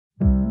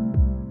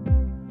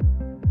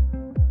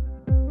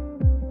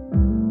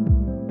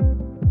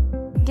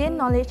gain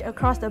knowledge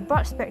across the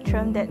broad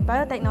spectrum that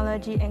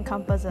biotechnology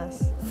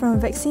encompasses. From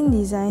vaccine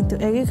design to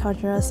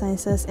agricultural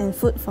sciences and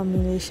food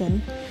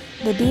formulation,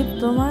 the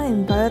Diploma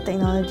in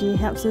Biotechnology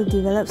helps you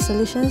develop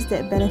solutions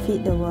that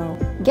benefit the world.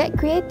 Get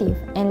creative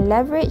and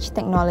leverage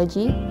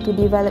technology to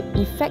develop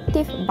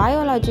effective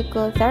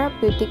biological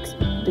therapeutics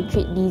to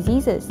treat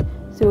diseases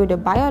through the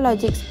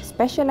Biologics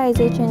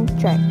Specialization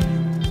track.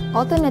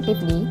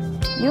 Alternatively,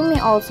 you may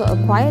also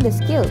acquire the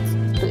skills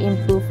to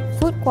improve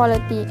food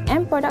quality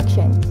and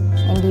production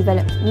and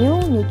develop new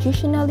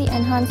nutritionally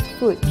enhanced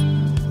foods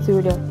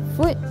through the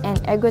Food and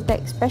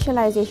Agrotech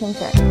Specialization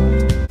track.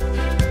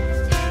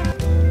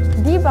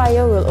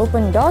 DBIO will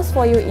open doors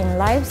for you in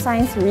life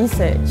science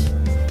research,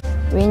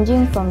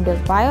 ranging from the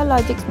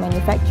biologics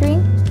manufacturing,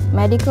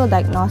 medical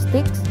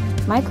diagnostics,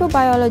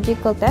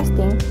 microbiological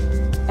testing,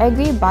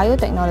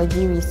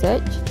 agri-biotechnology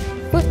research,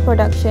 food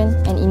production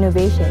and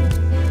innovation.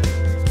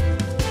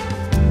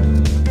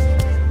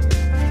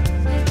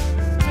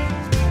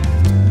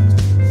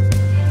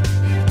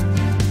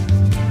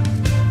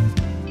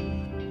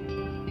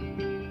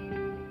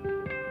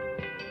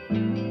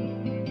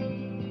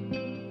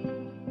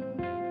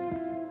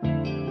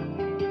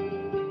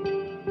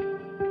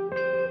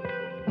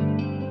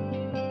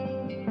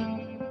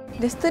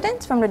 The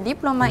students from the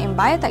Diploma in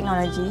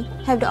Biotechnology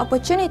have the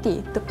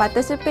opportunity to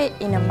participate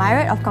in a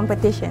myriad of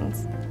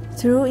competitions.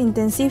 Through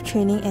intensive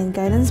training and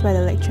guidance by the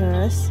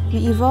lecturers,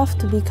 we evolve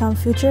to become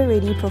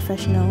future-ready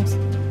professionals,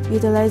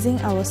 utilizing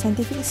our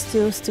scientific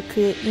skills to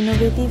create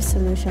innovative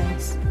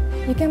solutions.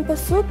 You can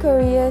pursue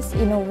careers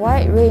in a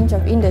wide range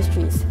of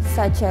industries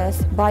such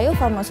as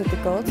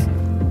biopharmaceuticals,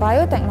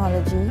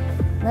 biotechnology,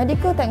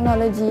 medical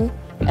technology,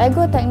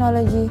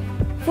 agrotechnology,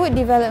 food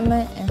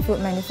development and food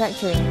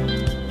manufacturing.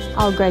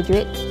 Our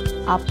graduates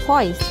are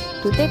poised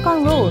to take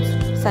on roles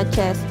such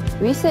as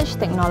research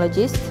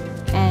technologist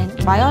and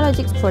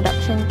biologics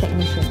production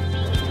technician,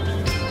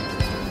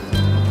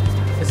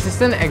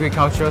 assistant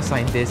agricultural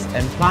scientist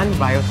and plant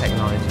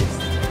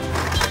biotechnologist,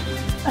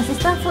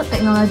 Assistant food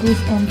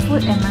technologist and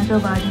food and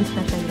microbiology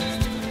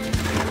specialist.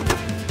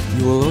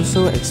 You will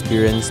also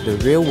experience the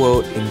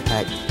real-world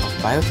impact of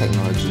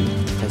biotechnology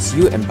as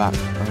you embark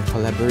on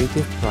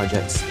collaborative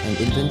projects and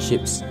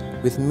internships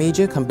with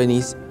major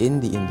companies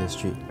in the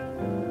industry.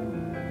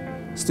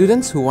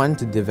 Students who want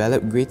to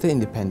develop greater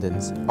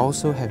independence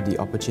also have the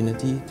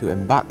opportunity to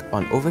embark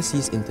on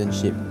overseas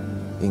internship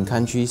in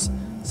countries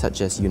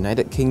such as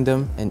United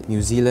Kingdom and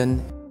New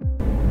Zealand.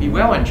 Be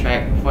well on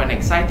track for an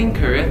exciting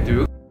career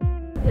through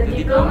The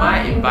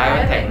Diploma in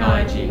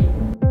Biotechnology.